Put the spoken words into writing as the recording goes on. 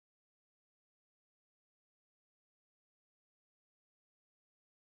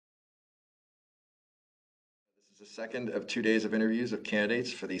The second of 2 days of interviews of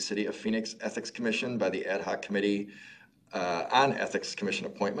candidates for the City of Phoenix Ethics Commission by the Ad Hoc Committee on Ethics Commission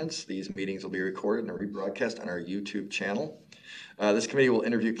appointments. These meetings will be recorded and rebroadcast on our YouTube channel. This committee will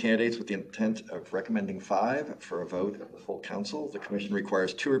interview candidates with the intent of recommending 5 for a vote of the full council. The commission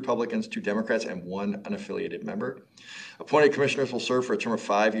requires 2 Republicans, 2 Democrats, and 1 unaffiliated member. Appointed commissioners will serve for a term of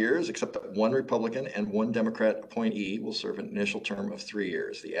 5 years, except that 1 Republican and 1 Democrat appointee will serve an initial term of 3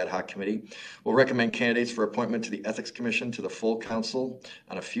 years. The ad hoc committee will recommend candidates for appointment to the Ethics Commission to the full council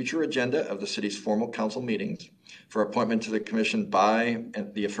on a future agenda of the city's formal council meetings for appointment to the commission by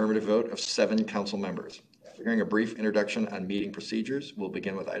the affirmative vote of 7 council members. After hearing a brief introduction on meeting procedures, we'll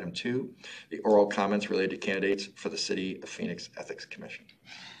begin with item 2, the oral comments related to candidates for the City of Phoenix Ethics Commission.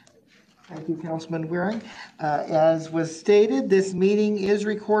 Thank you, Councilman Waring. As was stated, this meeting is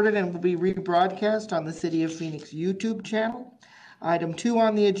recorded and will be rebroadcast on the City of Phoenix YouTube channel. Item 2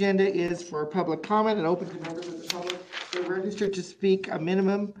 on the agenda is for public comment and open to members of the public. They're registered to speak a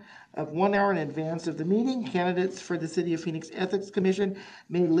minimum of 1 hour in advance of the meeting. Candidates for the City of Phoenix Ethics Commission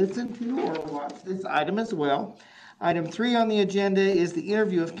may listen to or watch this item as well. Item 3 on the agenda is the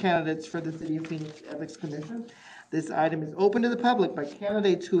interview of candidates for the City of Phoenix Ethics Commission. This item is open to the public, but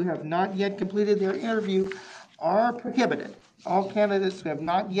candidates who have not yet completed their interview are prohibited. All candidates who have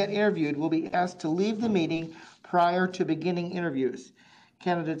not yet interviewed will be asked to leave the meeting prior to beginning interviews.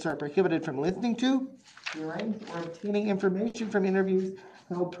 Candidates are prohibited from listening to, hearing, or obtaining information from interviews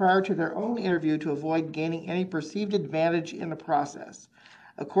held prior to their own interview to avoid gaining any perceived advantage in the process.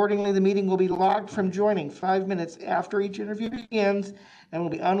 Accordingly, the meeting will be locked from joining 5 minutes after each interview begins and will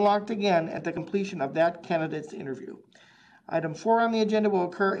be unlocked again at the completion of that candidate's interview. Item 4 on the agenda will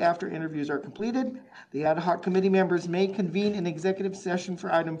occur after interviews are completed. The ad hoc committee members may convene an executive session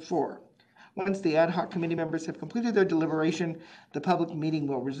for item 4. Once the ad hoc committee members have completed their deliberation, the public meeting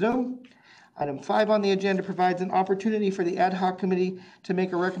will resume. Item 5 on the agenda provides an opportunity for the ad hoc committee to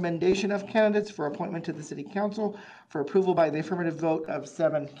make a recommendation of candidates for appointment to the city council for approval by the affirmative vote of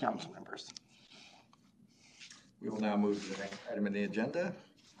 7 council members. We will now move to the next item in the agenda.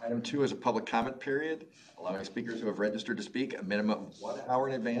 Item 2 is a public comment period, allowing speakers who have registered to speak a minimum of 1 hour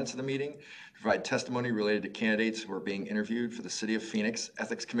in advance of the meeting to provide testimony related to candidates who are being interviewed for the City of Phoenix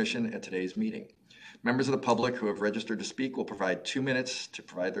Ethics Commission at today's meeting. Members of the public who have registered to speak will provide 2 minutes to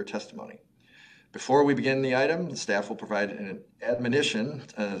provide their testimony. Before we begin the item, the staff will provide an admonition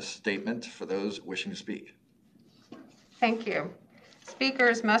statement for those wishing to speak. Thank you.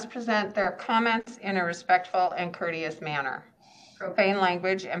 Speakers must present their comments in a respectful and courteous manner. Profane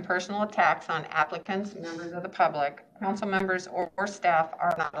language and personal attacks on applicants, members of the public, council members, or staff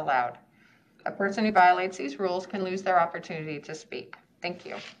are not allowed. A person who violates these rules can lose their opportunity to speak. Thank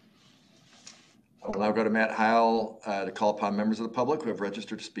you. I'll now go to Matt Heil to call upon members of the public who have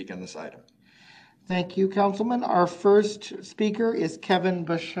registered to speak on this item. Thank you, Councilman. Our first speaker is Kevin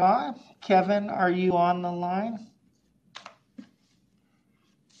Bashaw. Kevin, are you on the line?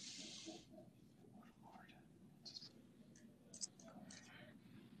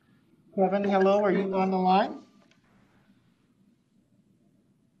 Kevin, hello, are you on the line?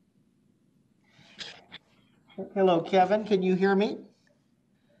 Hello, Kevin, can you hear me?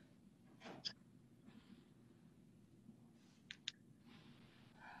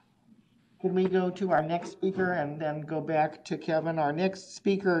 Can we go to our next speaker and then go back to Kevin? Our next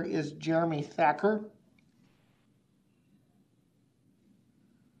speaker is Jeremy Thacker.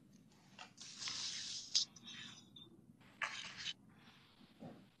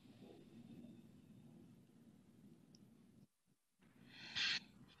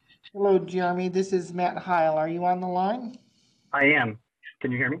 Hello, Jeremy. This is Matt Heil. Are you on the line? I am.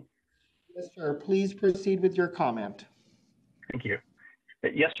 Can you hear me? Yes, sir. Please proceed with your comment. Thank you.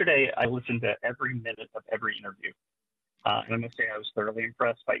 Yesterday, I listened to every minute of every interview. And I must say I was thoroughly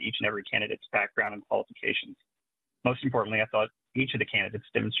impressed by each and every candidate's background and qualifications. Most importantly, I thought each of the candidates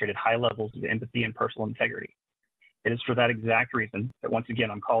demonstrated high levels of empathy and personal integrity. It is for that exact reason that once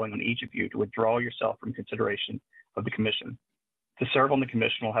again, I'm calling on each of you to withdraw yourself from consideration of the commission. To serve on the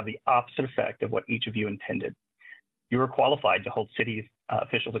commission will have the opposite effect of what each of you intended. You are qualified to hold city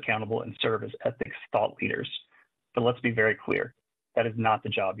officials accountable and serve as ethics thought leaders. But let's be very clear. That is not the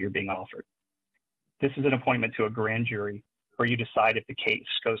job you're being offered. This is an appointment to a grand jury where you decide if the case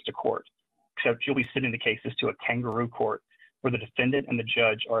goes to court, except you'll be sending the cases to a kangaroo court where the defendant and the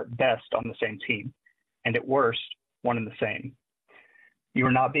judge are at best on the same team, and at worst, one and the same. You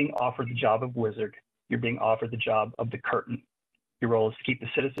are not being offered the job of wizard, you're being offered the job of the curtain. Your role is to keep the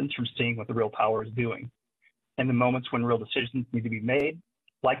citizens from seeing what the real power is doing. In the moments when real decisions need to be made,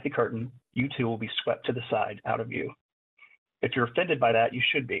 like the curtain, you too will be swept to the side out of view. If you're offended by that, you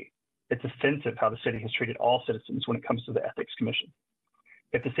should be. It's offensive how the city has treated all citizens when it comes to the Ethics Commission.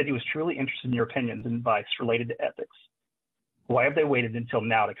 If the city was truly interested in your opinions and advice related to ethics, why have they waited until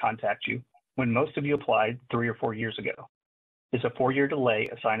now to contact you when most of you applied 3 or 4 years ago? Is a 4-year delay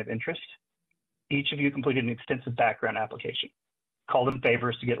a sign of interest? Each of you completed an extensive background application, called in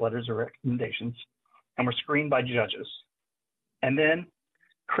favors to get letters of recommendations, and were screened by judges. And then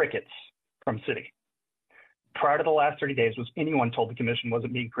crickets from city. Prior to the last 30 days, was anyone told the commission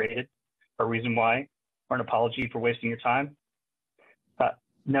wasn't being created, a reason why, or an apology for wasting your time?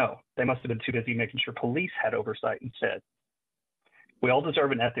 No, they must have been too busy making sure police had oversight instead. We all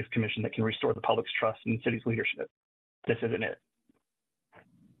deserve an ethics commission that can restore the public's trust in the city's leadership. This isn't it.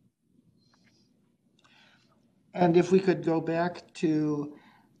 And if we could go back to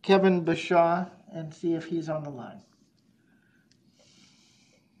Kevin Bashaw and see if he's on the line.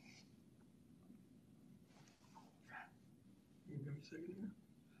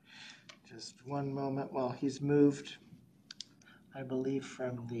 Just one moment while he's moved, I believe,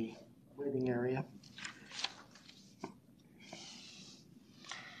 from the waiting area.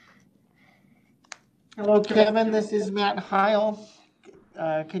 Hello, Kevin. This is Matt Heil.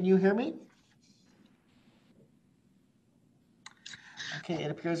 Can you hear me? Okay,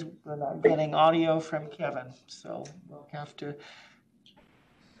 it appears we're not getting audio from Kevin, so we'll have to.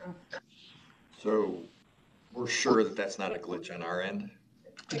 So we're sure that that's not a glitch on our end.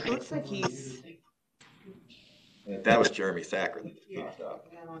 It looks like he's. That was Jeremy Thacker that just popped up.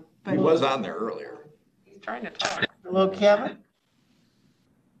 But He was on there earlier. he's trying to talk. Hello, Kevin.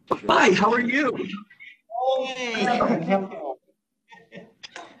 Hi, how are you? Kevin, hello.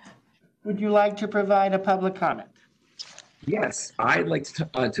 Would you like to provide a public comment? Yes, I'd like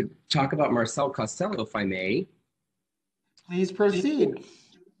to talk about Marcel Costello, if I may. Please proceed.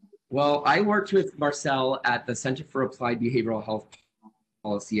 Well, I worked with Marcel at the Center for Applied Behavioral Health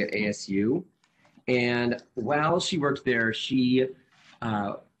Policy at ASU. And while she worked there, she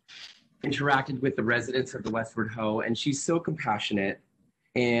interacted with the residents of the Westward Ho, and she's so compassionate.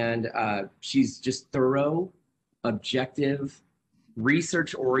 And she's just thorough, objective,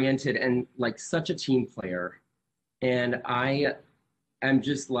 research-oriented, and like such a team player. And I am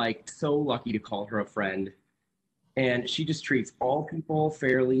just like so lucky to call her a friend. And she just treats all people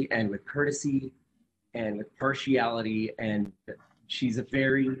fairly and with courtesy and with partiality. And she's a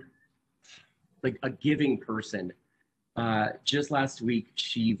very, like a giving person. Just last week,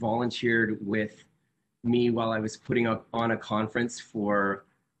 she volunteered with me while I was putting up on a conference for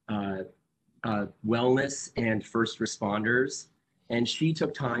wellness and first responders. And she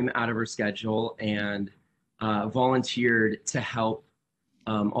took time out of her schedule and volunteered to help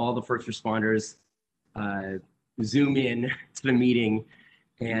all the first responders Zoom in to the meeting.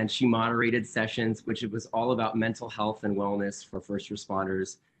 And she moderated sessions, which it was all about mental health and wellness for first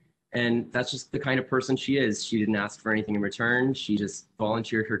responders. And that's just the kind of person she is. She didn't ask for anything in return. She just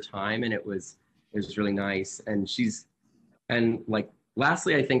volunteered her time, and it was really nice. And like,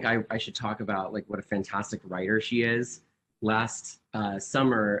 lastly, I think I should talk about like what a fantastic writer she is. Last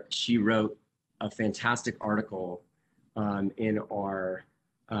summer, she wrote a fantastic article in our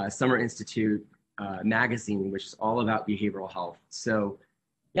Summer Institute magazine, which is all about behavioral health. So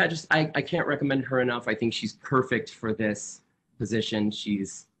yeah, just I can't recommend her enough. I think she's perfect for this position.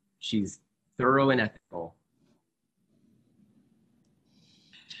 She's thorough and ethical.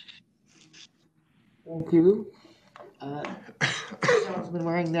 Thank you. Councilman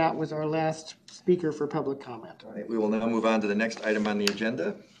Waring, that was our last speaker for public comment. All right, we will now move on to the next item on the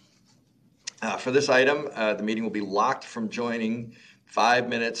agenda. For this item, the meeting will be locked from joining 5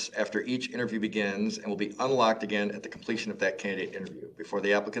 minutes after each interview begins and will be unlocked again at the completion of that candidate interview. Before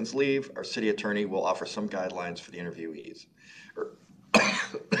the applicants leave, our city attorney will offer some guidelines for the interviewees.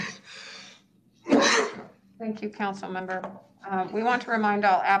 Thank you, council member. We want to remind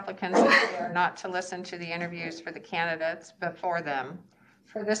all applicants that they are not to listen to the interviews for the candidates before them.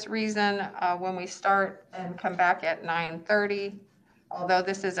 For this reason, when we start and come back at 9:30, although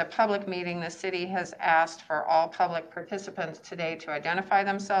this is a public meeting, the city has asked for all public participants today to identify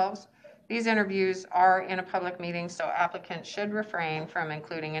themselves. These interviews are in a public meeting, so applicants should refrain from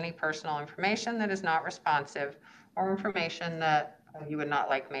including any personal information that is not responsive or information that you would not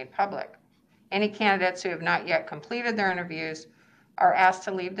like made public. Any candidates who have not yet completed their interviews are asked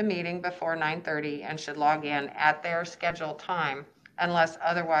to leave the meeting before 9:30 and should log in at their scheduled time unless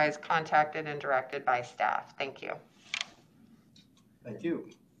otherwise contacted and directed by staff. Thank you. Thank you.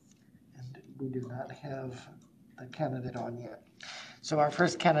 And we do not have the candidate on yet. So our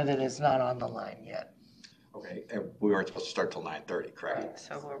first candidate is not on the line yet. Okay, and we weren't supposed to start till 9:30, correct?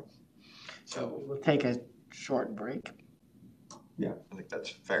 So we'll take a short break. Yeah, I think that's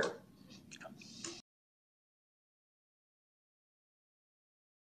fair.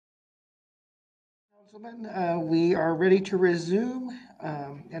 Councilman, we are ready to resume,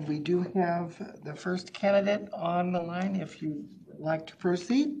 and we do have the first candidate on the line if you would like to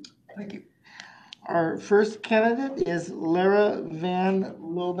proceed. Thank you. Our first candidate is Lara Van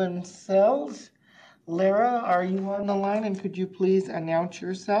Loben-Sells. Lara, are you on the line, and could you please announce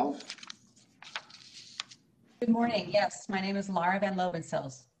yourself? Good morning. Yes, my name is Lara Van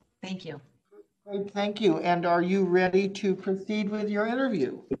Loben-Sells. Thank you. Great, thank you. And are you ready to proceed with your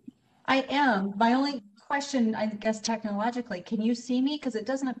interview? I am. My only question, I guess technologically, can you see me? Because it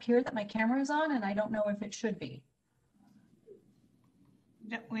doesn't appear that my camera is on, and I don't know if it should be.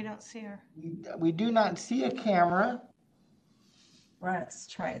 We don't see her. We do not see a camera. Let's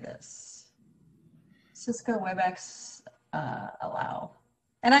try this. Cisco WebEx allow.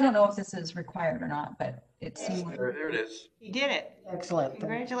 And I don't know if this is required or not, but it seems like. There it is. You did it. Excellent.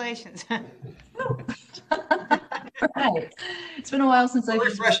 Congratulations. Right. It's been a while since It's I've.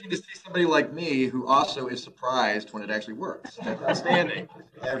 refreshing to see somebody like me who also is surprised when it actually works. That's outstanding.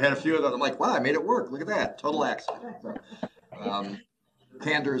 I've had a few of those. I'm like, wow, I made it work. Look at that. Total accident. So,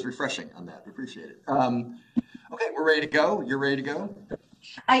 candor is refreshing on that. We appreciate it. Okay, we're ready to go. You're ready to go?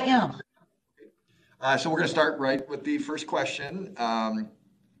 I am. So we're going to start right with the first question.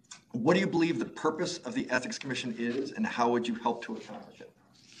 What do you believe the purpose of the Ethics Commission is, and how would you help to accomplish it?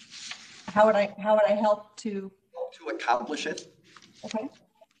 How would I help to? To accomplish it? Okay.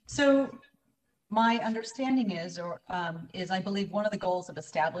 So my understanding is I believe one of the goals of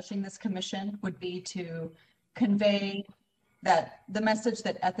establishing this commission would be to convey that the message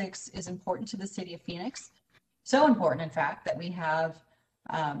that ethics is important to the city of Phoenix. So important, in fact, that we have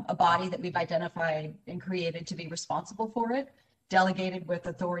a body that we've identified and created to be responsible for it, delegated with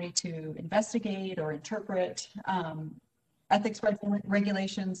authority to investigate or interpret ethics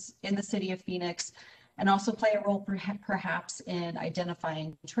regulations in the city of Phoenix, and also play a role perhaps in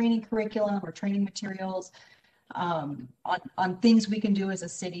identifying training curriculum or training materials on things we can do as a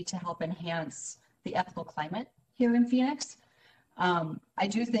city to help enhance the ethical climate here in Phoenix. I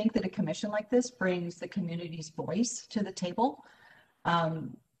do think that a commission like this brings the community's voice to the table.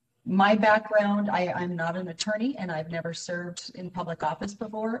 My background, I'm not an attorney and I've never served in public office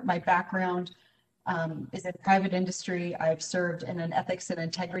before. My background is in private industry. I've served in an ethics and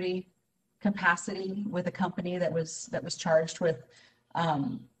integrity capacity with a company that was charged with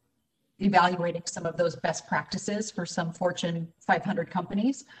evaluating some of those best practices for some Fortune 500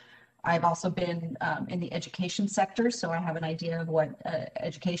 companies. I've also been in the education sector, so I have an idea of what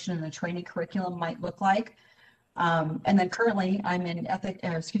education and the training curriculum might look like. And then currently I'm in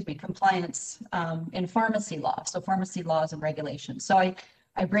compliance in pharmacy law, so pharmacy laws and regulations. So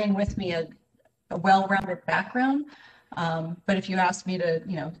I bring with me a well-rounded background, but if you ask me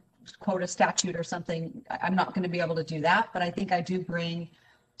to, quote a statute or something, I'm not going to be able to do that, but I think I do bring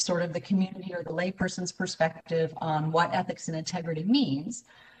sort of the community or the layperson's perspective on what ethics and integrity means,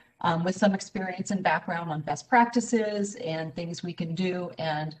 with some experience and background on best practices and things we can do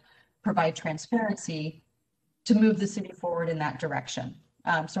and provide transparency to move the city forward in that direction.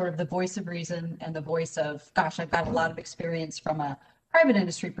 Sort of the voice of reason and the voice of, gosh, I've got a lot of experience from a private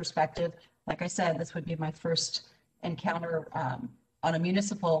industry perspective. Like I said, this would be my first encounter on a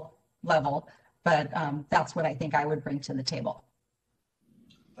municipal level, but that's what I think I would bring to the table.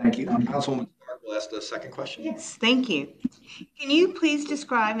 Thank you. Councilwoman Stark will ask the second question. Yes, thank you. Can you please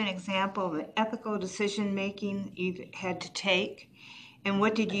describe an example of an ethical decision-making you've had to take, and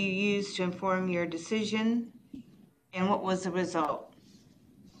what did you use to inform your decision, and what was the result?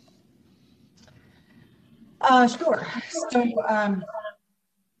 Sure. So a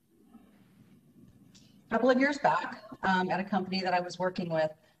couple of years back, at a company that I was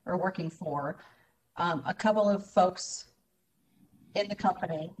working for, a couple of folks in the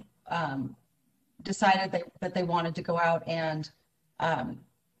company decided that they wanted to go out and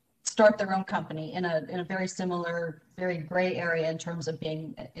start their own company in a very similar, very gray area in terms of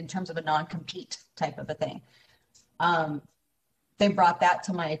a non-compete type of a thing. They brought that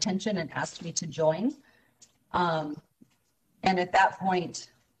to my attention and asked me to join. And at that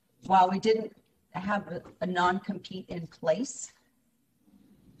point, while we didn't have a non-compete in place,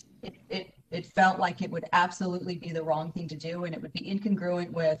 it felt like it would absolutely be the wrong thing to do, and it would be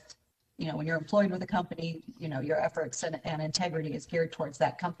incongruent with, when you're employed with a company, your efforts and integrity is geared towards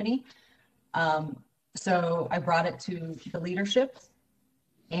that company. So I brought it to the leadership,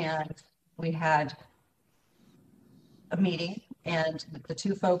 and we had a meeting, and the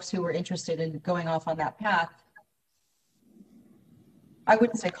two folks who were interested in going off on that path, I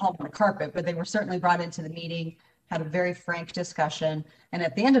wouldn't say called on the carpet, but they were certainly brought into the meeting, had a very frank discussion. And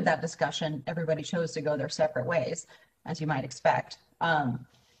at the end of that discussion, everybody chose to go their separate ways, as you might expect.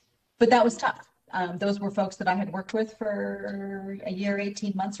 But that was tough. Those were folks that I had worked with for a year,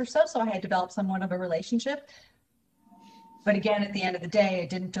 18 months or so. So I had developed somewhat of a relationship. But again, at the end of the day, it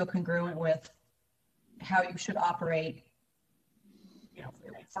didn't feel congruent with how you should operate, you know,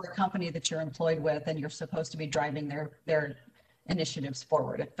 for a company that you're employed with and you're supposed to be driving their initiatives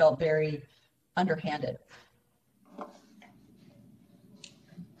forward. It felt very underhanded.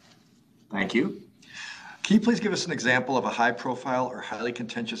 Thank you. Can you please give us an example of a high profile or highly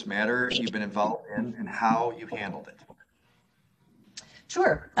contentious matter you've been involved in and how you handled it?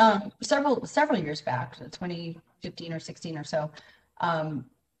 Sure. Several years back, 2015 or 16 or so,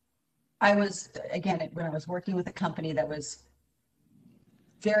 I was, again, when I was working with a company that was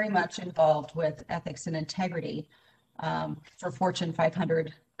very much involved with ethics and integrity for Fortune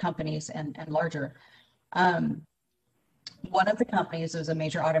 500 companies and larger. One of the companies was a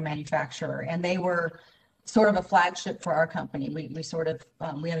major auto manufacturer, and they were sort of a flagship for our company. We sort of,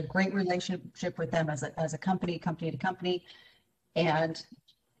 we had a great relationship with them as a company to company. And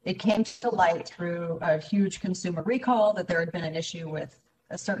it came to light through a huge consumer recall that there had been an issue with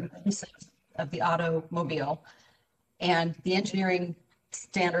a certain piece of the automobile, and the engineering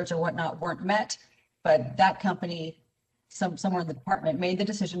standards or whatnot weren't met. But that company, somewhere in the department, made the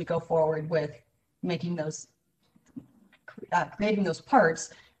decision to go forward with making those, creating those parts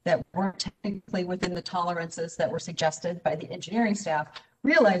that weren't technically within the tolerances that were suggested by the engineering staff,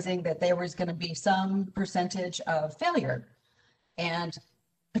 realizing that there was going to be some percentage of failure, and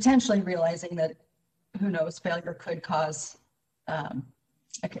potentially realizing that, who knows, failure could cause a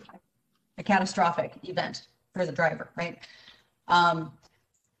catastrophic event for the driver, right?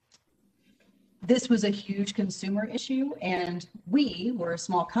 This was a huge consumer issue, and we were a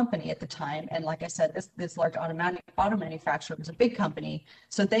small company at the time. And like I said, this large auto manufacturer was a big company.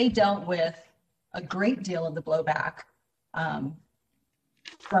 So they dealt with a great deal of the blowback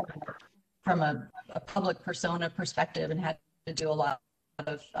from a public persona perspective, and had to do a lot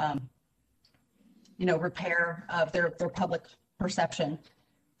of, repair of their public perception.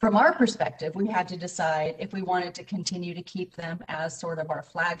 From our perspective, we had to decide if we wanted to continue to keep them as sort of our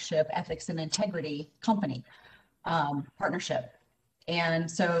flagship ethics and integrity company partnership. And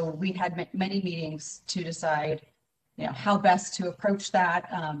so we had many meetings to decide, how best to approach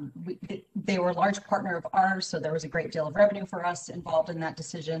that. They were a large partner of ours, so there was a great deal of revenue for us involved in that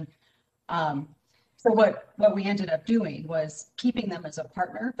decision. So what we ended up doing was keeping them as a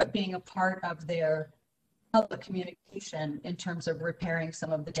partner, but being a part of their public communication in terms of repairing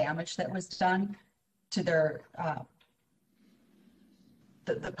some of the damage that was done to their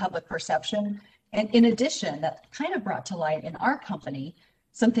the public perception. And in addition, that kind of brought to light in our company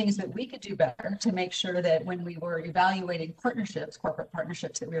some things that we could do better to make sure that when we were evaluating partnerships, corporate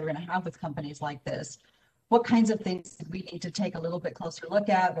partnerships that we were going to have with companies like this, what kinds of things did we need to take a little bit closer look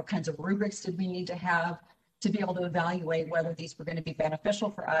at? What kinds of rubrics did we need to have to be able to evaluate whether these were going to be beneficial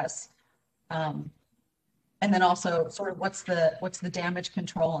for us? And then also sort of what's the damage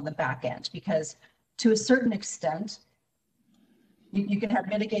control on the back end? Because to a certain extent, you can have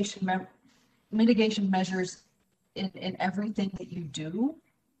mitigation measures in everything that you do,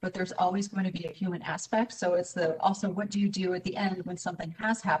 but there's always going to be a human aspect. So it's also what do you do at the end when something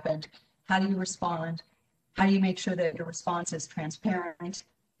has happened? How do you respond? How do you make sure that your response is transparent,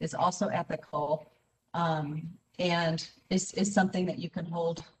 is also ethical, and is something that you can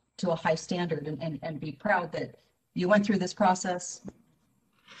hold to a high standard and be proud that you went through this process.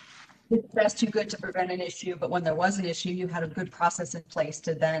 It's best too good to prevent an issue, but when there was an issue, you had a good process in place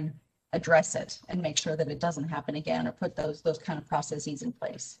to then address it and make sure that it doesn't happen again, or put those kind of processes in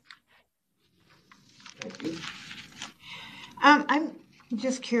place. Thank you. I'm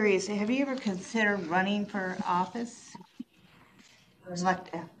just curious, have you ever considered running for office?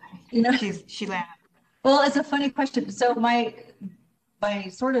 She laughed. Well, it's a funny question. So my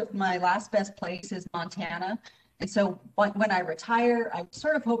last best place is Montana. And so when I retire, I'm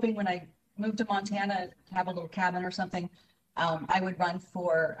sort of hoping when I move to Montana to have a little cabin or something, I would run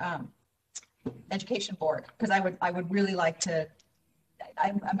for education board, because I would really like to.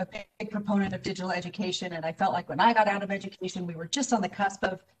 I'm a big proponent of digital education, and I felt like when I got out of education, we were just on the cusp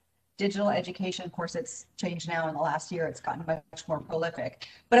of digital education. Of course, it's changed now in the last year. It's gotten much more prolific.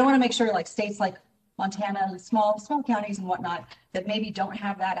 But I want to make sure, like states like Montana, small counties and whatnot, that maybe don't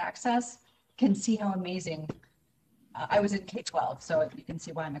have that access, can see how amazing. I was in K-12, so you can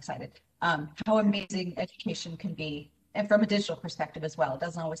see why I'm excited. How amazing education can be, and from a digital perspective as well. It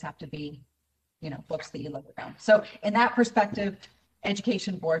doesn't always have to be, books that you look around. So in that perspective,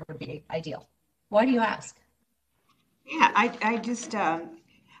 education board would be ideal. Why do you ask? Yeah, I just,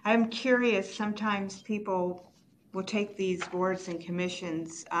 I'm curious. Sometimes people will take these boards and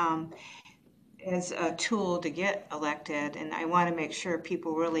commissions as a tool to get elected, and I want to make sure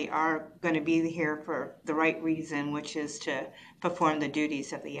people really are going to be here for the right reason, which is to perform the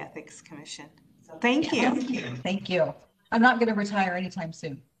duties of the Ethics Commission. So thank you. Thank you. I'm not going to retire anytime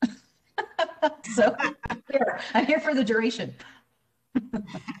soon. So I'm here for the duration.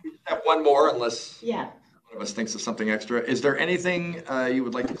 Have one more, unless Yeah. one of us thinks of something extra. Is there anything you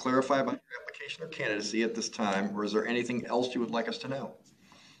would like to clarify about your application or candidacy at this time, or is there anything else you would like us to know?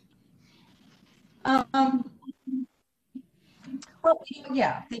 Well,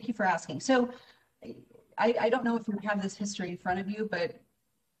 yeah, thank you for asking. So I don't know if you have this history in front of you, but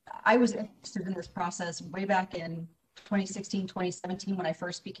I was interested in this process way back in 2016, 2017, when I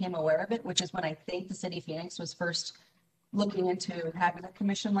first became aware of it, which is when I think the city of Phoenix was first looking into having a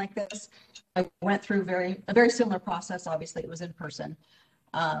commission like this. I went through a very similar process. Obviously, it was in person.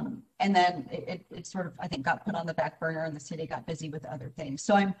 And then it sort of, I think, got put on the back burner and the city got busy with other things.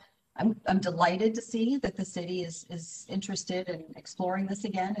 So I'm delighted to see that the city is interested in exploring this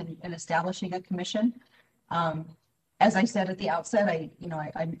again and establishing a commission. As I said at the outset,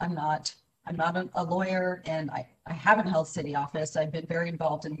 I'm not a lawyer, and I haven't held city office. I've been very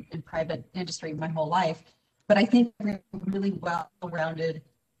involved in private industry my whole life, but I think a really well-rounded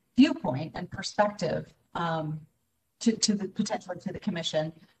viewpoint and perspective to the potentially to the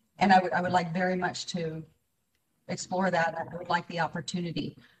commission, and I would like very much to explore that. I would like the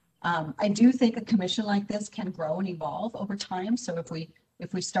opportunity. I do think a commission like this can grow and evolve over time. So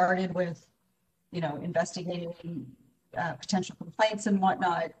if we started with, investigating potential complaints and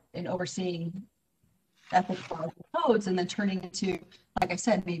whatnot, and overseeing ethics codes, and then turning into, like I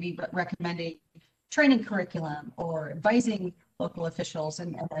said, maybe recommending training curriculum or advising local officials,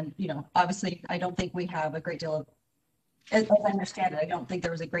 and obviously I don't think we have a great deal of, as I understand it, I don't think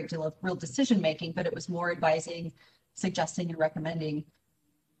there was a great deal of real decision making, but it was more advising, suggesting, and recommending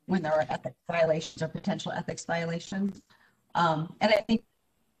when there are ethics violations or potential ethics violations. And I think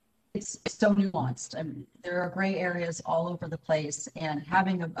it's so nuanced. I mean, there are gray areas all over the place, and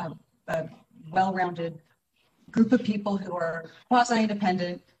having a well-rounded group of people who are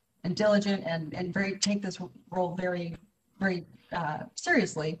quasi-independent and diligent and take this role very, very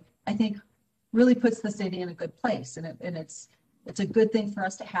seriously, I think really puts the city in a good place. And it's a good thing for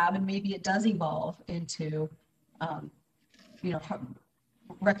us to have, and maybe it does evolve into,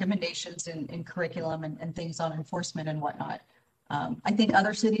 recommendations in curriculum and things on enforcement and whatnot. I think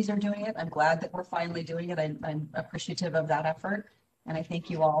other cities are doing it. I'm glad that we're finally doing it. I'm appreciative of that effort. And I thank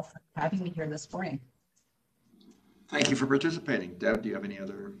you all for having me here this morning. Thank you for participating. Deb, do you have any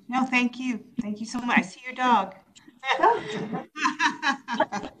other? No, thank you. Thank you so much. I see your dog.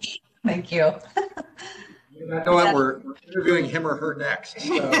 Thank you. You know what? We're interviewing him or her next.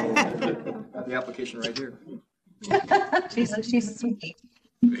 So the application right here. She's a sweetie.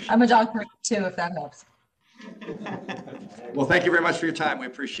 I'm a dog person too, if that helps. Well, thank you very much for your time. We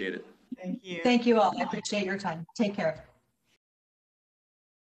appreciate it. Thank you. Thank you all. I appreciate your time. Take care.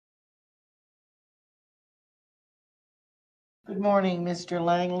 Good morning, Mr.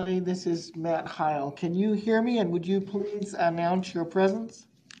 Langley. This is Matt Heil. Can you hear me, and would you please announce your presence?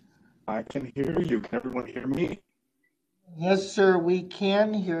 I can hear you. Can everyone hear me? Yes, sir, we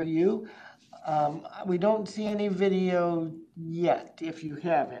can hear you. We don't see any video yet, if you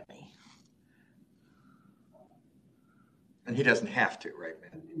have any. And he doesn't have to, right,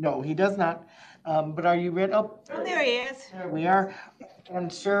 man? No, he does not. But are you ready? Oh, Oh, there he is. there we are.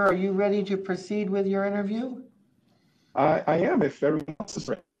 And sir, are you ready to proceed with your interview? I am, if everyone else is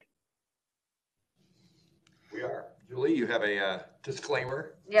ready. We are. Julie, you have a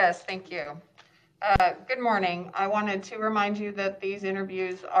disclaimer. Yes, thank you. Good morning. I wanted to remind you that these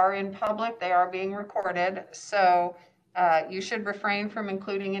interviews are in public. They are being recorded. So you should refrain from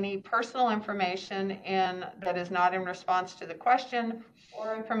including any personal information that is not in response to the question,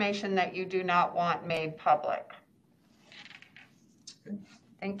 or information that you do not want made public. Okay.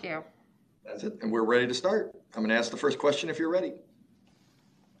 Thank you. That's it. And we're ready to start. I'm going to ask the first question if you're ready.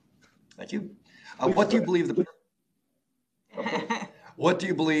 Thank you. What do you believe What do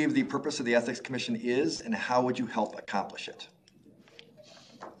you believe the purpose of the Ethics Commission is, and how would you help accomplish it?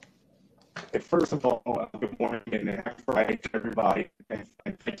 First of all, good morning and happy Friday to everybody, and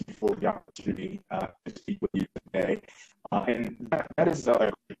thank you for the opportunity to speak with you today. And that is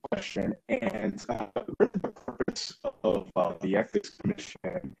a great question. And really the purpose of the Ethics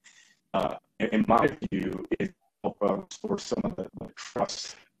Commission, in my view, is to help restore some of the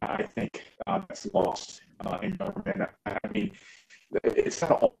trust, I think, that's lost in government. I mean, it's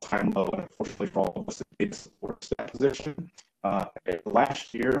at an all-time low, unfortunately for all of us, it supports that position.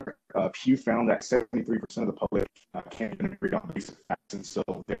 Last year, Pew found that 73% of the public can't even agree on basic facts, and so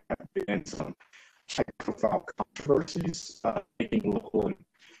there have been some high-profile controversies making local and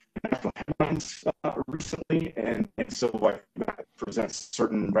national headlines recently, and so like that presents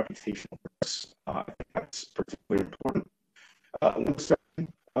certain reputational risks. I think that's particularly important.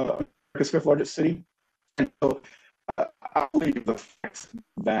 America's fifth largest city, and so I believe the fact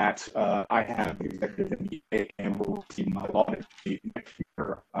that I have the executive MBA and will receive my law degree next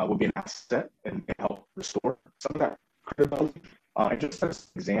year will be an asset and help restore some of that credibility. And just as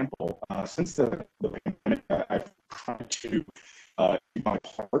an example, since the pandemic, I've tried to do my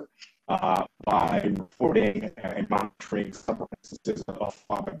part by reporting and monitoring several instances of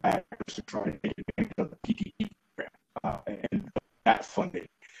fraud bad actors to try to take advantage of the PPP program and that funding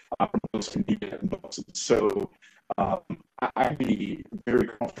for those who need it most. So I'd be very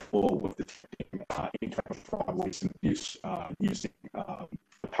comfortable with detecting any type of fraud, waste, and abuse using the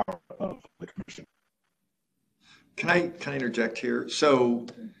power of the commission. Can I interject here? So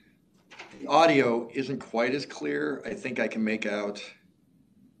the audio isn't quite as clear. I think I can make out,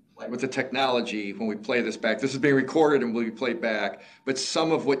 like with the technology, when we play this back, this is being recorded and will be played back, but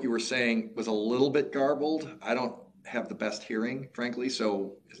some of what you were saying was a little bit garbled. I don't have the best hearing, frankly.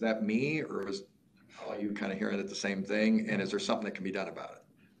 So is that me, or is all you kind of hearing it the same thing? And is there something that can be done about it?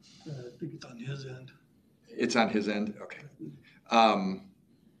 I think it's on his end. It's on his end? Okay.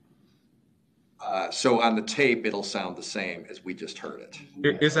 So on the tape, it'll sound the same as we just heard it.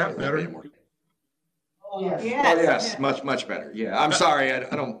 Is that better? Yes. Yes. Oh, yes, much better. Yeah, I'm sorry. I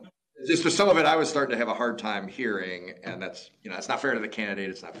don't, just for some of it, I was starting to have a hard time hearing, and that's, it's not fair to the candidate.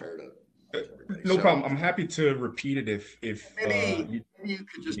 It's not fair to everybody. No problem. I'm happy to repeat it if maybe you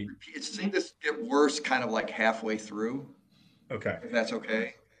could just repeat it. See this get worse kind of like halfway through. Okay. If that's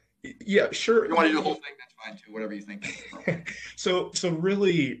okay. Yeah, sure. If you want to do the whole thing, that's fine too, whatever you think. So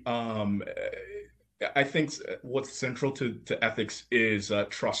really, I think what's central to ethics is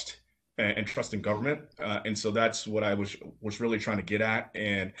trust and trust in government. And so that's what I was really trying to get at.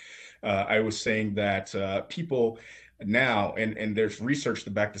 And I was saying that people now, and there's research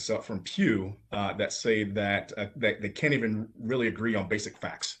to back this up from Pew that say that they can't even really agree on basic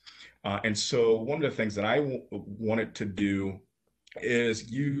facts. And so one of the things that I wanted to do is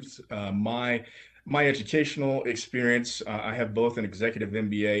use my educational experience. I have both an executive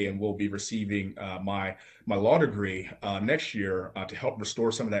MBA and will be receiving my law degree next year to help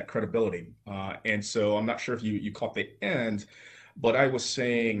restore some of that credibility. And so I'm not sure if you caught the end, but I was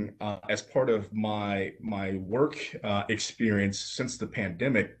saying as part of my work experience since the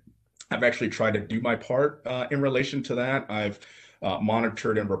pandemic, I've actually tried to do my part in relation to that. I've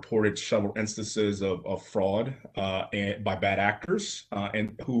monitored and reported several instances of fraud and by bad actors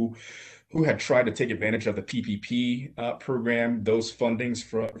and who had tried to take advantage of the PPP program, those fundings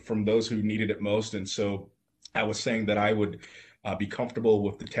from those who needed it most. And so I was saying that I would be comfortable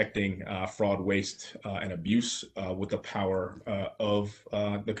with detecting fraud, waste, and abuse with the power of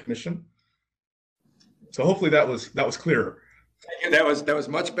the commission. So hopefully that was clearer. That was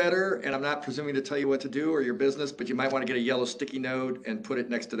much better, and I'm not presuming to tell you what to do or your business, but you might want to get a yellow sticky note and put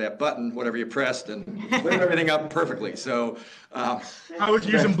it next to that button, whatever you pressed, and clear everything up perfectly. So I was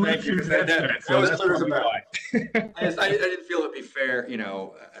using Bluetooth headset, so that's probably why. I didn't feel it'd be fair.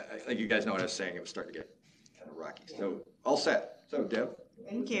 I think you guys know what I was saying. It was starting to get kind of rocky. So all set. So Deb.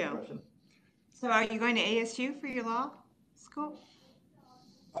 Thank you. So are you going to ASU for your law school?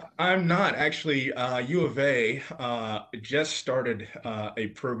 I'm not actually. U of A just started a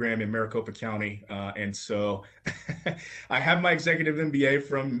program in Maricopa County, and so I have my executive MBA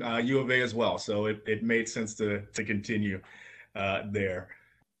from U of A as well. So it made sense to continue there.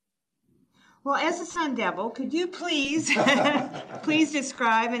 Well, as a Sun Devil, could you please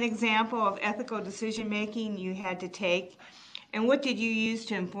describe an example of ethical decision making you had to take, and what did you use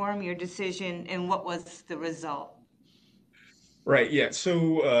to inform your decision, and what was the result? Right. Yeah.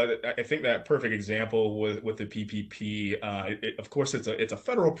 So I think that perfect example with the PPP. Of course, it's a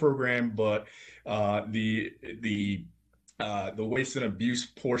federal program, but the waste and abuse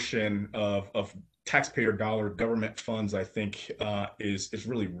portion of taxpayer dollar government funds, I think, is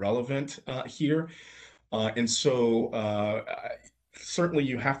really relevant here. And so certainly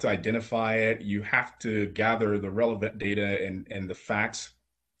you have to identify it. You have to gather the relevant data and the facts.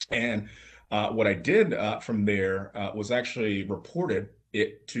 And what I did from there was actually reported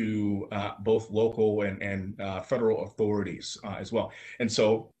it to both local and federal authorities as well. And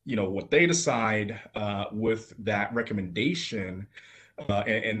so, what they decide with that recommendation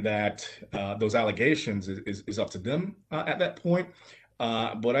and that those allegations is up to them at that point.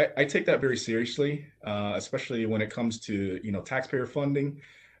 But I take that very seriously, especially when it comes to, taxpayer funding.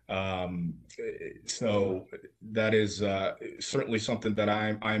 So that is certainly something that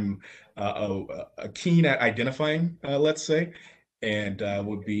I'm keen at identifying, let's say, and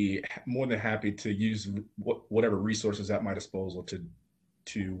would be more than happy to use whatever resources at my disposal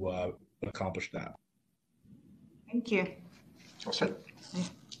to accomplish that. Thank you. Well said.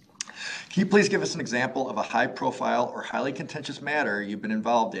 Can you please give us an example of a high-profile or highly contentious matter you've been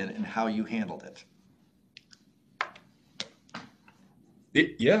involved in and how you handled it?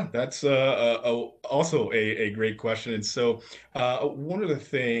 Yeah, that's also a great question. And so, one of the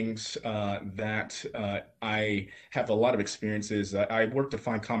things that I have a lot of experience is I work to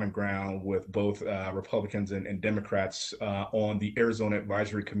find common ground with both Republicans and Democrats on the Arizona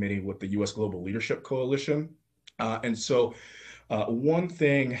Advisory Committee with the U.S. Global Leadership Coalition. And so, one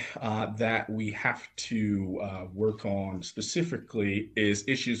thing that we have to work on specifically is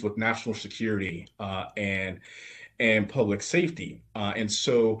issues with national security and public safety. And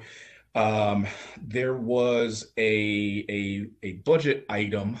so there was a budget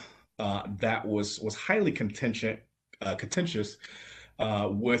item that was highly contentious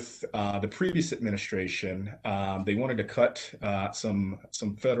with the previous administration. They wanted to cut some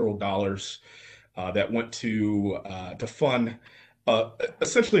federal dollars that went to fund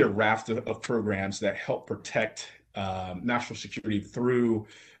essentially a raft of programs that help protect national security through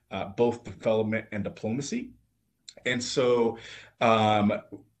both development and diplomacy. And so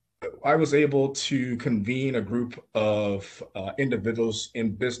I was able to convene a group of individuals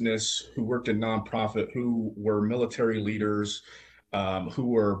in business who worked in nonprofit, who were military leaders, who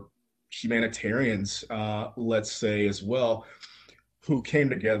were humanitarians, let's say, as well, who came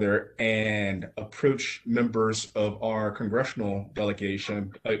together and approached members of our congressional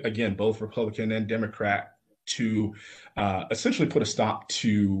delegation, again, both Republican and Democrat, to essentially put a stop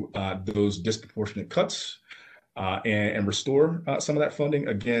to those disproportionate cuts and restore some of that funding,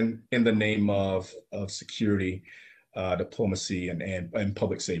 again, in the name of security, diplomacy, and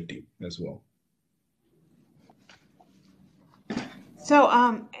public safety as well.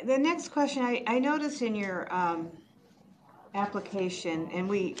 So the next question, I noticed in your application, and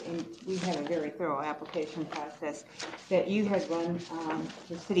we had a very thorough application process, that you had run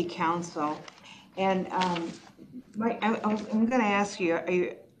the city council. And I'm going to ask you, are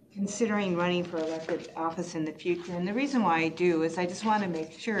you considering running for elected office in the future? And the reason why I do is I just want to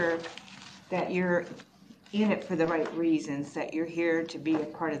make sure that you're in it for the right reasons, that you're here to be a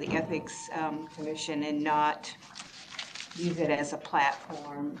part of the Ethics Commission and not use it as a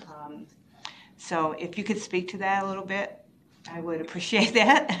platform. So if you could speak to that a little bit, I would appreciate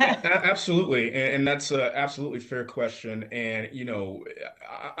that. Absolutely. And that's an absolutely fair question. And,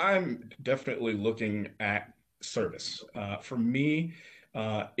 I'm definitely looking at service. For me,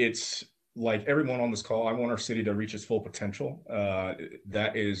 it's like everyone on this call, I want our city to reach its full potential.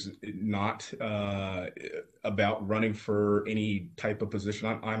 That is not about running for any type of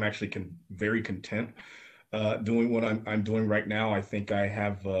position. I'm actually very content doing what I'm doing right now. I think I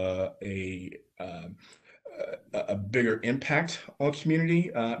have a bigger impact on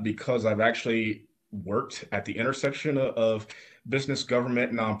community because I've actually worked at the intersection of business,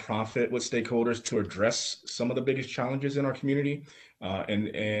 government, nonprofit with stakeholders to address some of the biggest challenges in our community. I've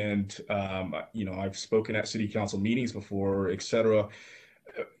spoken at city council meetings before, et cetera.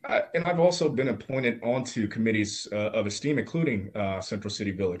 And I've also been appointed onto committees of esteem, including Central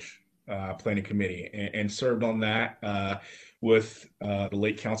City Village Planning Committee, and served on that with the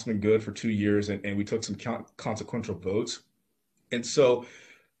late Councilman Good for 2 years, and we took some consequential votes. And so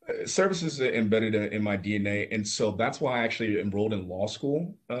service is embedded in my DNA. And so that's why I actually enrolled in law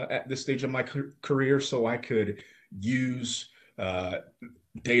school at this stage of my career, so I could use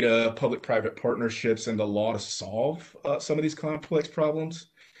data, public-private partnerships, and the law to solve some of these complex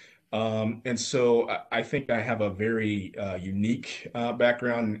problems. And so I think I have a very unique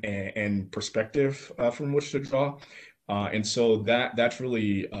background and perspective from which to draw. And so that's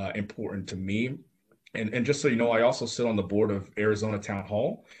really important to me. And just so you know, I also sit on the board of Arizona Town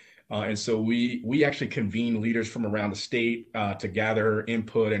Hall. And so we actually convene leaders from around the state to gather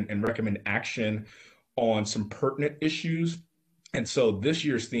input and recommend action on some pertinent issues. And so this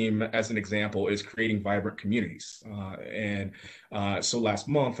year's theme, as an example, is creating vibrant communities. So last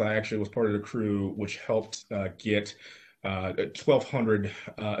month, I actually was part of the crew which helped get 1,200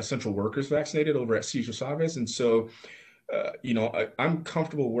 essential workers vaccinated over at CityofPhoenixAZ. And so I'm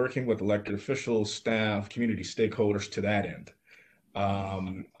comfortable working with elected officials, staff, community stakeholders to that end.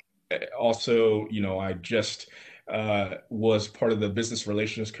 Also, I just was part of the Business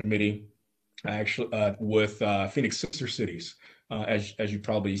Relations Committee, actually with Phoenix Sister Cities, as you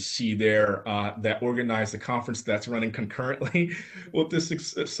probably see there, that organized the conference that's running concurrently with this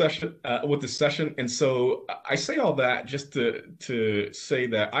session. And so I say all that just to say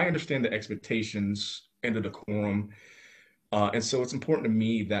that I understand the expectations and the decorum. And so it's important to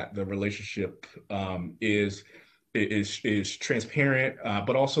me that the relationship is transparent,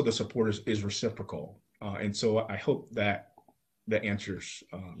 but also the support is reciprocal. And so I hope that answers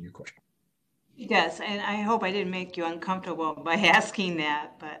your question. It does, and I hope I didn't make you uncomfortable by asking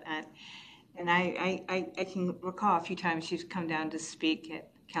that, but and I can recall a few times she's come down to speak at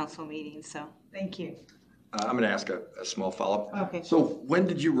council meetings, so thank you. I'm going to ask a small follow-up. Okay. So when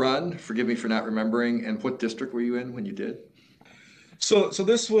did you run? Forgive me for not remembering. And what district were you in when you did? So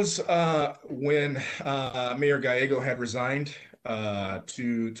this was when Mayor Gallego had resigned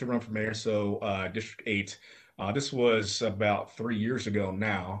to run for mayor. So District 8. This was about 3 years ago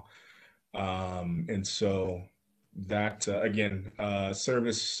now. And so that again,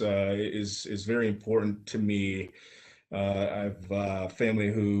 service is very important to me. I have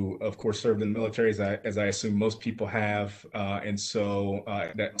family who, of course, served in the military, as I assume most people have, and so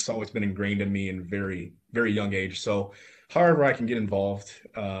that's always been ingrained in me in very, very young age. So however I can get involved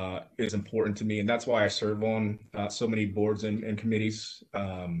is important to me, and that's why I serve on so many boards and committees.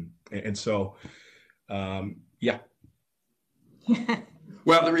 And so, yeah.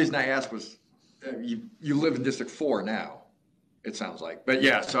 Well, the reason I asked was you live in District 4 now, it sounds like. But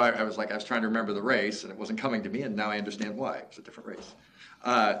yeah, so I was trying to remember the race, and it wasn't coming to me, and now I understand why. It was a different race,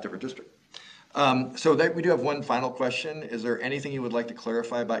 different district. So we do have one final question. Is there anything you would like to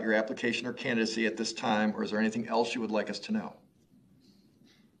clarify about your application or candidacy at this time, or is there anything else you would like us to know?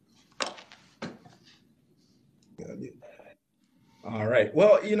 All right.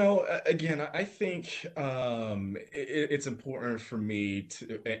 Well, again, I think it's important for me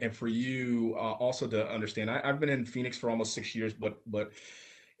to, and for you also to understand. I've been in Phoenix for almost 6 years, but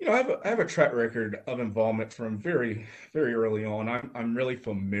I have a track record of involvement from very, very early on. I'm really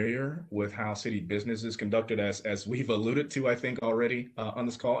familiar with how city business is conducted, as we've alluded to, I think, already on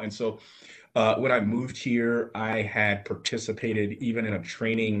this call. And so, when I moved here, I had participated even in a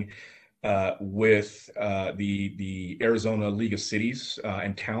training with the Arizona League of Cities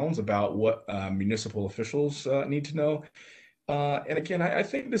and Towns about what municipal officials need to know. And again, I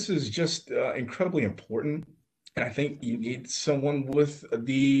think this is just incredibly important. And I think you need someone with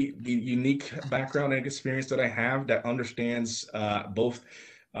the unique background and experience that I have that understands both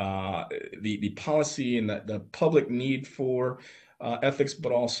the policy and the public need for ethics,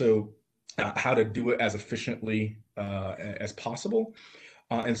 but also how to do it as efficiently as possible.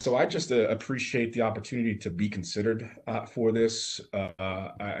 And so I just appreciate the opportunity to be considered for this.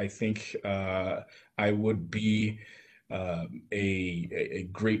 I think I would be a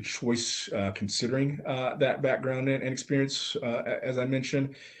great choice considering that background and experience, as I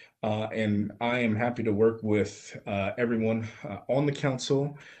mentioned. And I am happy to work with everyone on the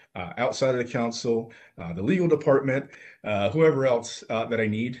council, outside of the council, the legal department, whoever else that I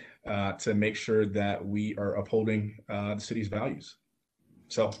need to make sure that we are upholding the city's values.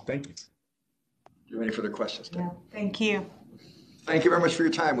 So thank you. Do you have any further questions, Tim? Yeah, thank you. Thank you very much for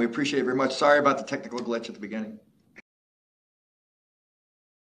your time. We appreciate it very much. Sorry about the technical glitch at the beginning.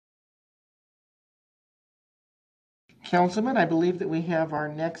 Councilman, I believe that we have our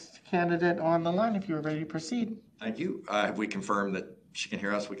next candidate on the line, if you're ready to proceed. Thank you. Have we confirmed that she can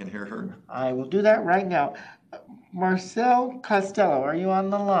hear us? We can hear her? I will do that right now. Marcel Costello, are you on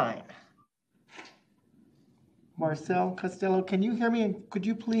the line? Marcel Costello, can you hear me? And could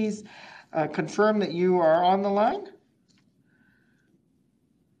you please confirm that you are on the line?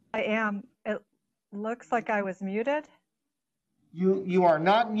 I am. It looks like I was muted. You are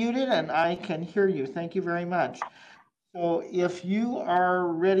not muted, and I can hear you. Thank you very much. So if you are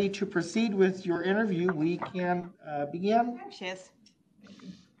ready to proceed with your interview, we can begin. There she is.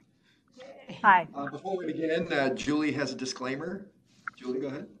 Hi. Before we begin, Julie has a disclaimer. Julie, go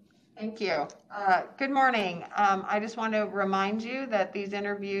ahead. Thank you. Good morning. I just want to remind you that these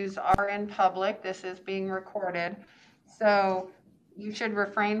interviews are in public. This is being recorded. So you should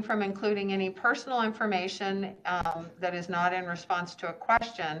refrain from including any personal information that is not in response to a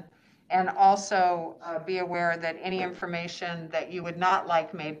question. And also be aware that any information that you would not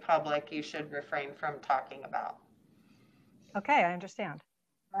like made public, you should refrain from talking about. Okay, I understand.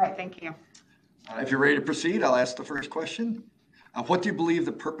 All right, thank you. If you're ready to proceed, I'll ask the first question. What do you believe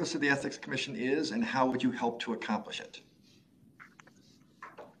the purpose of the Ethics Commission is, and how would you help to accomplish it?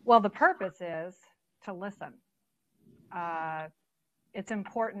 Well, the purpose is to listen. It's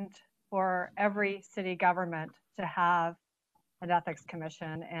important for every city government to have an ethics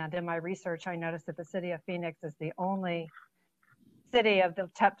commission. And in my research, I noticed that the city of Phoenix is the only city of the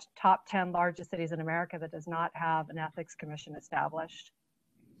top 10 largest cities in America that does not have an ethics commission established.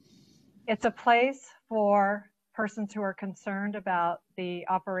 It's a place for persons who are concerned about the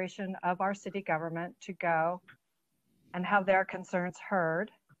operation of our city government to go and have their concerns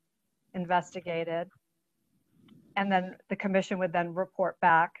heard, investigated, and then the commission would then report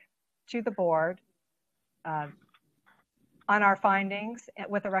back to the board on our findings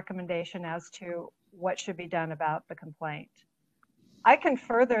with a recommendation as to what should be done about the complaint. I can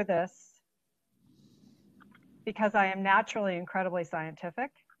further this because I am naturally incredibly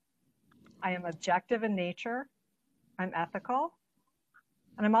scientific. I am objective in nature. I'm ethical.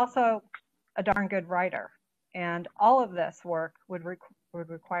 And I'm also a darn good writer. And all of this work would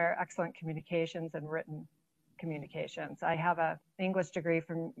require excellent communications and written communications. I have an English degree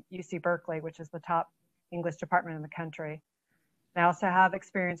from UC Berkeley, which is the top English department in the country. I also have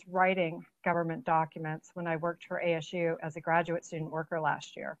experience writing government documents when I worked for ASU as a graduate student worker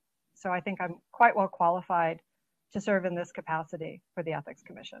last year. So I think I'm quite well qualified to serve in this capacity for the Ethics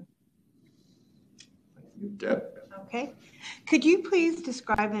Commission. Deb? Okay. Could you please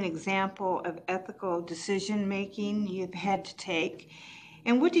describe an example of ethical decision-making you've had to take?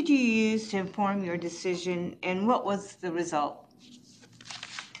 And what did you use to inform your decision, and what was the result?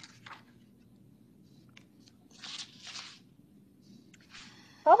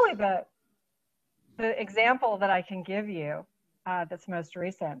 Probably the example that I can give you that's most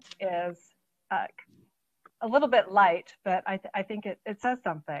recent is a little bit light, but I think it says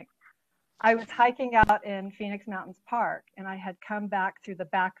something. I was hiking out in Phoenix Mountains Park, and I had come back through the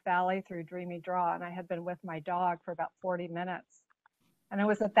back valley through Dreamy Draw, and I had been with my dog for about 40 minutes. And it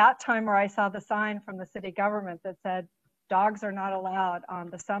was at that time where I saw the sign from the city government that said, dogs are not allowed on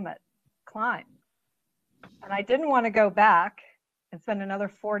the summit climb. And I didn't want to go back and spend another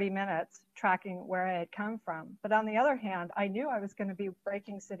 40 minutes tracking where I had come from. But on the other hand, I knew I was going to be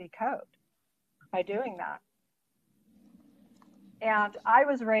breaking city code by doing that. And I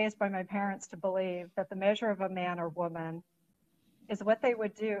was raised by my parents to believe that the measure of a man or woman is what they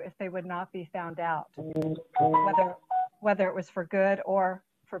would do if they would not be found out, whether it was for good or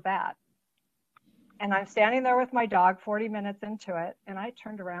for bad. And I'm standing there with my dog 40 minutes into it, and I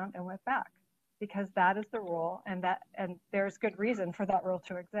turned around and went back because that is the rule, and there's good reason for that rule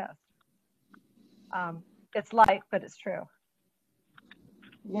to exist. It's light, but it's true.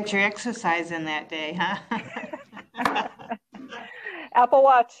 You got your exercise in that day, huh? Apple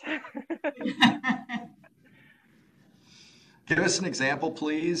Watch. Give us an example,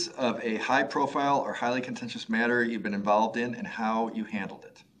 please, of a high-profile or highly contentious matter you've been involved in and how you handled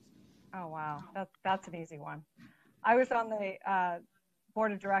it. Oh, wow. That's an easy one. I was on the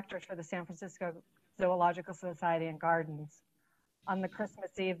board of directors for the San Francisco Zoological Society and Gardens on the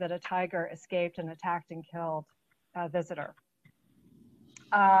Christmas Eve that a tiger escaped and attacked and killed a visitor.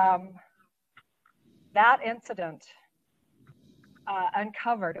 That incident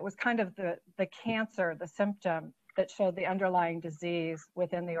uncovered, it was kind of the cancer, the symptom that showed the underlying disease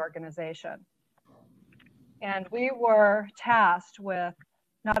within the organization. And we were tasked with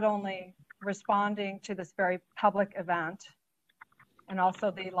not only responding to this very public event and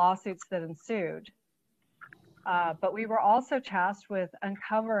also the lawsuits that ensued, but we were also tasked with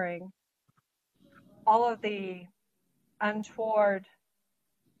uncovering all of the untoward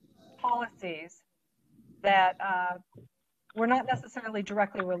policies that were not necessarily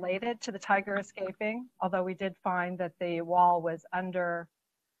directly related to the tiger escaping, although we did find that the wall was under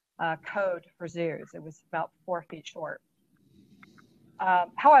code for zoos. It was about 4 feet short.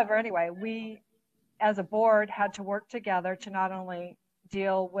 However, anyway, we as a board had to work together to not only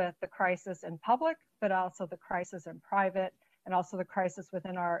deal with the crisis in public, but also the crisis in private, and also the crisis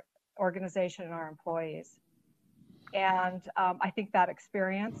within our organization and our employees. And I think that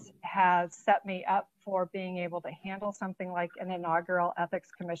experience has set me up for being able to handle something like an inaugural ethics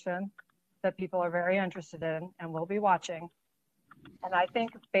commission that people are very interested in and will be watching. And I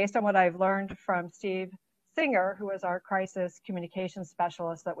think based on what I've learned from Steve Singer, who is our crisis communications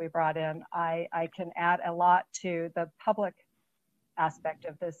specialist that we brought in, I can add a lot to the public aspect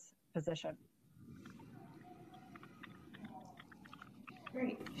of this position.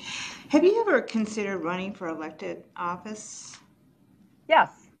 Great. Have you ever considered running for elected office?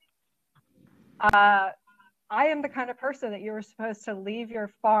 Yes. I am the kind of person that you were supposed to leave your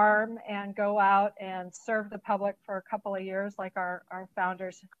farm and go out and serve the public for a couple of years, like our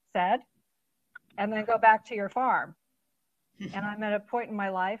founders said, and then go back to your farm. And I'm at a point in my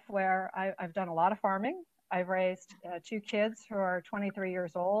life where I've done a lot of farming. I've raised 2 kids who are 23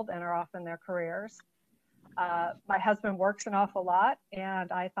 years old and are off in their careers. My husband works an awful lot,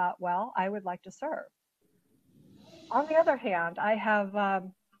 and I thought, well, I would like to serve. On the other hand, I have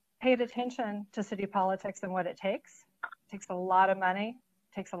paid attention to city politics and what it takes. It takes a lot of money,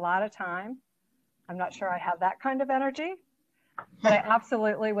 it takes a lot of time. I'm not sure I have that kind of energy, but I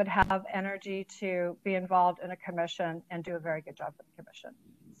absolutely would have energy to be involved in a commission and do a very good job with the commission.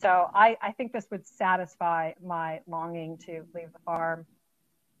 So I think this would satisfy my longing to leave the farm,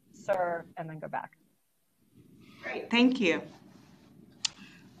 serve, and then go back. Great, thank you.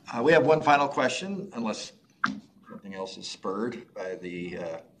 We have one final question, unless something else is spurred by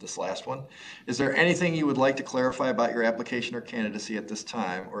this last one. Is there anything you would like to clarify about your application or candidacy at this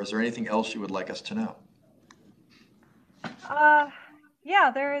time, or is there anything else you would like us to know?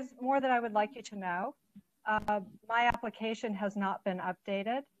 Yeah, there is more that I would like you to know. My application has not been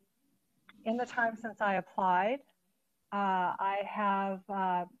updated. In the time since I applied, I have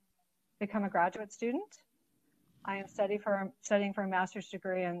become a graduate student. I am studying for a master's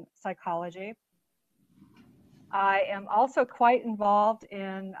degree in psychology. I am also quite involved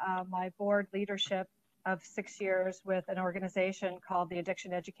in my board leadership of 6 years with an organization called the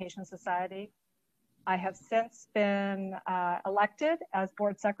Addiction Education Society. I have since been elected as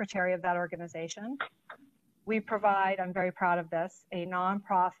board secretary of that organization. We provide, I'm very proud of this, a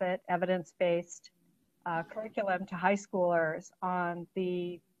nonprofit evidence-based curriculum to high schoolers on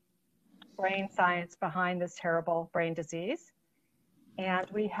the brain science behind this terrible brain disease. And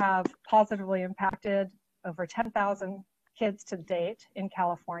we have positively impacted over 10,000 kids to date in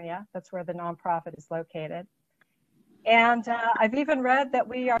California. That's where the nonprofit is located. And I've even read that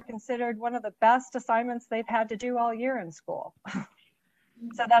we are considered one of the best assignments they've had to do all year in school.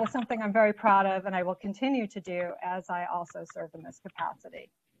 So that is something I'm very proud of, and I will continue to do as I also serve in this capacity.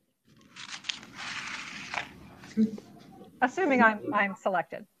 Assuming I'm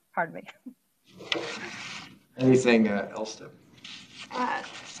selected, pardon me. Anything else, Deb?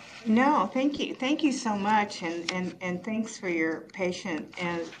 No, thank you. Thank you so much, and thanks for your patience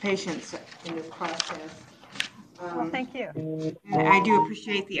in this process. Well, thank you. And I do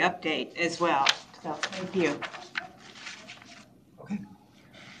appreciate the update as well. So thank you. Okay.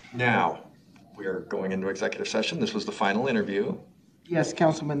 Now, we are going into executive session. This was the final interview. Yes,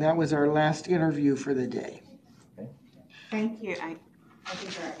 Councilman, that was our last interview for the day. Okay. Thank you.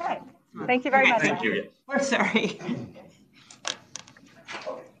 Okay. Thank you very much. Thank you. We're sorry.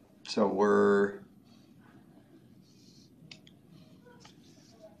 So we're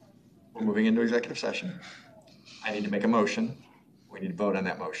moving into executive session. I need to make a motion. We need to vote on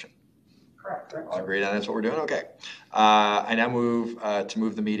that motion. Correct. All agreed on that's what we're doing? Okay. I now move to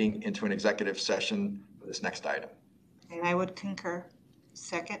move the meeting into an executive session for this next item. And I would concur.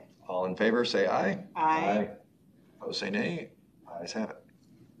 Second. All in favor, say aye. Aye. Opposed, say nay. Ayes have it.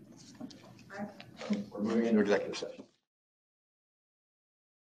 We're moving into executive session.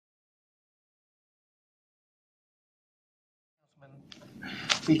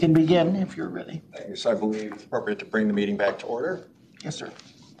 We can begin if you're ready. Thank you. So I believe it's appropriate to bring the meeting back to order. Yes, sir.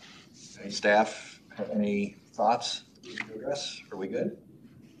 Any staff have any thoughts to address? Are we good?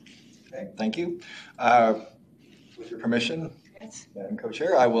 Okay, thank you. With your permission, Yes. Madam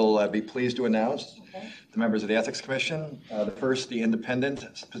Co-Chair, I will be pleased to announce the members of the Ethics Commission. The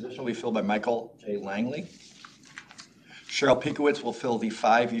independent position will be filled by Michael J. Langley. Cheryl Piekowitz will fill the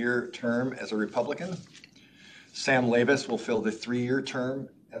 5-year term as a Republican. Sam Lavis will fill the 3-year term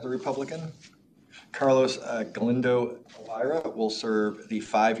as a Republican. Carlos Galindo Elvira will serve the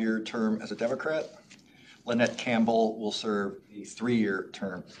 5-year term as a Democrat. Lynette Campbell will serve the 3-year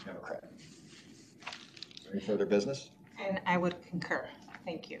term as a Democrat. Any further business? And I would concur.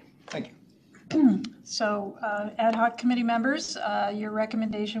 Thank you. Thank you. So ad hoc committee members, your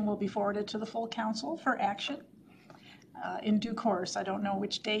recommendation will be forwarded to the full council for action in due course. I don't know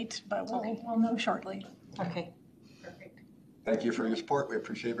which date, but we'll know shortly. Okay. Perfect. Thank you for your support. We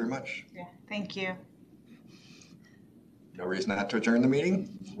appreciate it very much. Yeah. Thank you. No reason not to adjourn the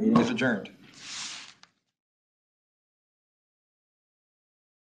meeting. Meeting is adjourned.